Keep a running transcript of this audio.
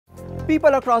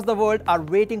People across the world are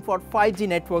waiting for 5G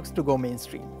networks to go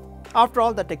mainstream. After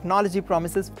all, the technology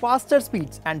promises faster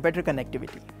speeds and better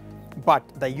connectivity. But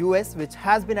the US, which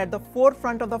has been at the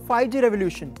forefront of the 5G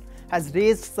revolution, has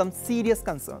raised some serious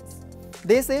concerns.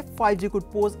 They say 5G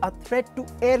could pose a threat to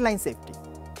airline safety.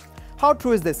 How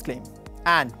true is this claim?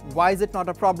 And why is it not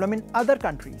a problem in other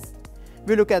countries?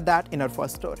 We look at that in our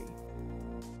first story.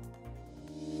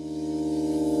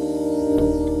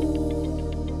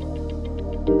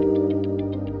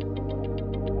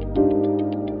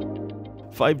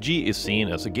 "5G is seen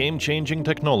as a game-changing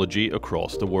technology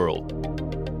across the world.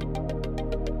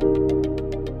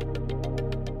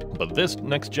 But this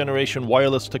next-generation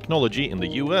wireless technology in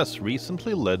the US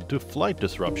recently led to flight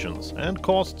disruptions and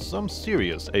caused some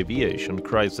serious aviation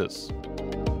crisis.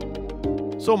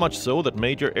 So much so that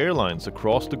major airlines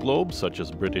across the globe, such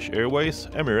as British Airways,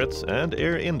 Emirates and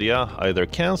Air India, either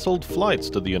cancelled flights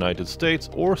to the United States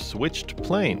or switched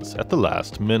planes at the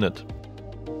last minute.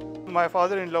 My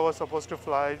father-in-law was supposed to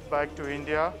fly back to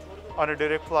India on a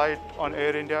direct flight on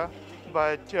Air India,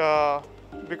 but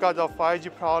because of 5G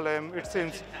problem, it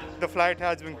seems the flight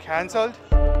has been cancelled.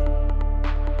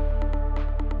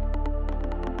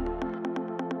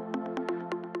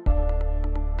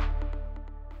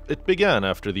 It began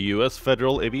after the US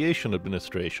Federal Aviation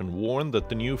Administration warned that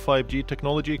the new 5G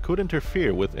technology could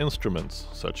interfere with instruments,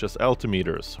 such as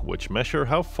altimeters, which measure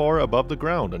how far above the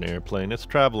ground an airplane is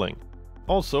traveling.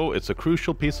 Also, it's a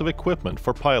crucial piece of equipment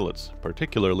for pilots,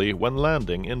 particularly when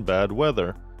landing in bad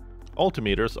weather.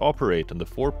 Altimeters operate in the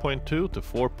 4.2 to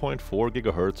 4.4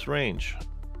 GHz range.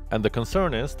 And the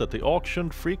concern is that the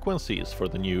auctioned frequencies for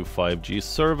the new 5G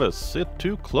service sit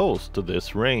too close to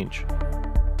this range.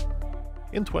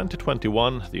 In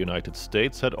 2021, the United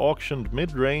States had auctioned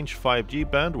mid-range 5G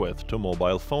bandwidth to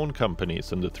mobile phone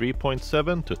companies in the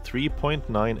 3.7 to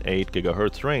 3.98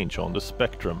 GHz range on the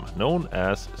spectrum, known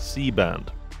as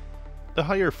C-band. The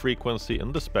higher frequency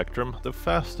in the spectrum, the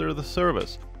faster the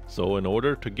service. So in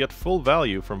order to get full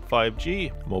value from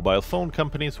 5G, mobile phone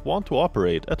companies want to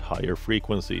operate at higher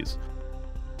frequencies.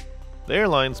 The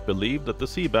airlines believe that the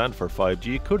C-band for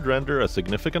 5G could render a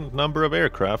significant number of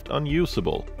aircraft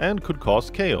unusable and could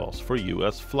cause chaos for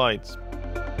US flights.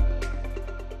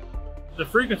 The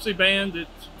frequency band that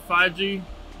 5G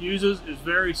uses is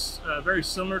very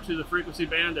similar to the frequency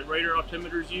band that radar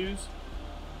altimeters use.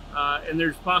 And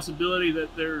there's possibility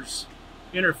that there's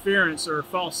interference or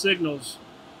false signals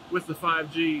with the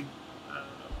 5G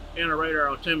in a radar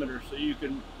altimeter. So you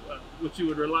can what you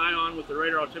would rely on with the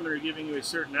radar altimeter giving you a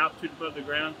certain altitude above the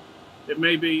ground, it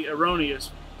may be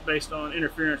erroneous based on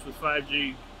interference with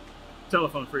 5G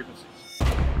telephone frequencies.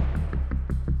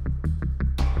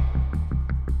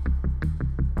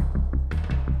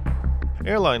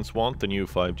 Airlines want the new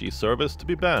 5G service to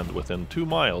be banned within 2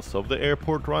 miles of the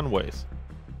airport runways.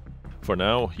 For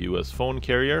now, US phone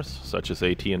carriers, such as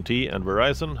AT&T and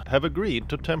Verizon, have agreed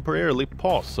to temporarily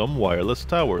pause some wireless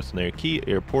towers near key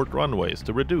airport runways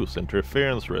to reduce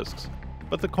interference risks,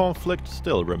 but the conflict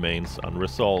still remains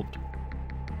unresolved.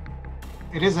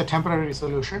 It is a temporary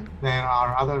solution. There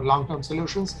are other long-term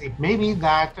solutions. It may be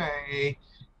that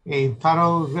a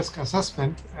thorough risk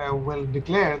assessment will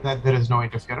declare that there is no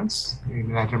interference.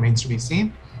 That remains to be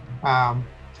seen.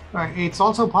 It's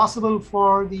also possible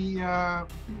for the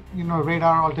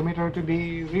radar altimeter to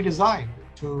be redesigned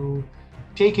to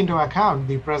take into account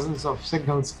the presence of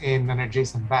signals in an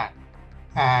adjacent band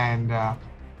and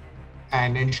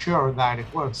ensure that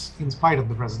it works in spite of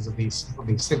the presence of these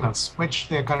signals, which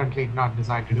they're currently not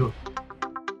designed to do.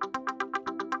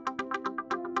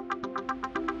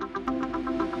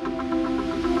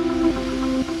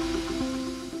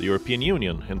 The European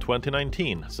Union in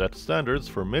 2019 set standards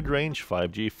for mid-range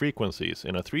 5G frequencies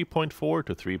in a 3.4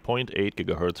 to 3.8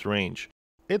 GHz range.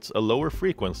 It's a lower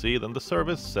frequency than the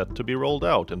service set to be rolled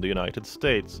out in the United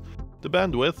States. The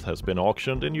bandwidth has been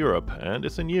auctioned in Europe and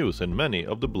is in use in many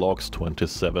of the bloc's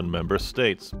 27 member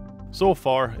states. So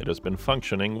far, it has been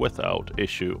functioning without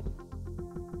issue.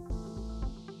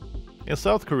 In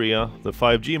South Korea, the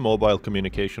 5G mobile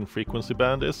communication frequency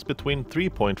band is between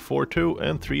 3.42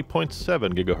 and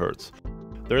 3.7 GHz.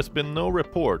 There has been no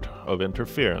report of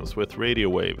interference with radio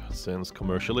wave since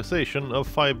commercialization of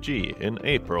 5G in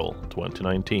April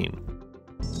 2019.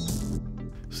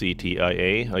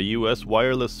 CTIA, a US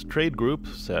wireless trade group,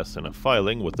 says in a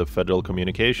filing with the Federal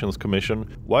Communications Commission,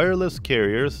 wireless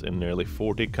carriers in nearly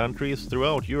 40 countries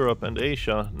throughout Europe and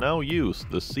Asia now use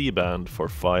the C-band for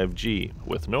 5G,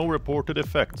 with no reported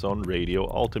effects on radio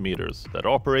altimeters that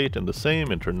operate in the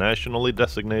same internationally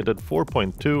designated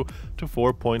 4.2 to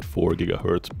 4.4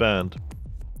 GHz band.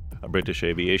 A British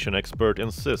aviation expert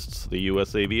insists the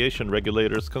US aviation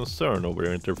regulators' concern over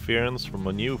interference from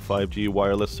a new 5G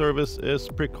wireless service is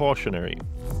precautionary.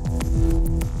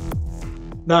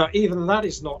 Now, even that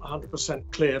is not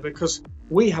 100% clear because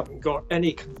we haven't got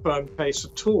any confirmed case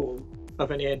at all of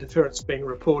any interference being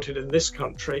reported in this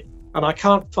country, and I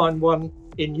can't find one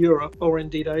in Europe or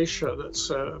indeed Asia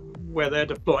that's where they're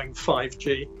deploying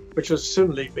 5G, which has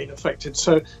similarly been affected.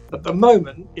 So at the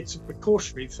moment, it's a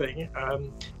precautionary thing.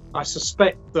 I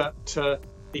suspect that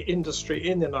the industry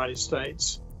in the United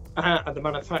States and the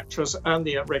manufacturers and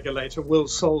the regulator will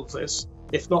solve this,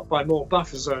 if not by more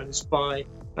buffer zones, by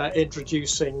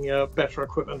introducing better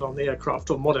equipment on the aircraft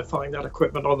or modifying that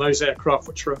equipment on those aircraft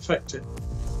which are affected.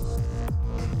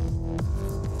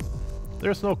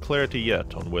 There's no clarity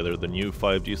yet on whether the new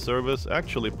 5G service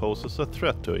actually poses a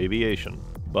threat to aviation,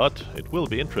 but it will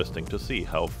be interesting to see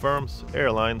how firms,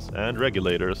 airlines and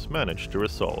regulators manage to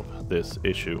resolve this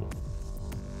issue.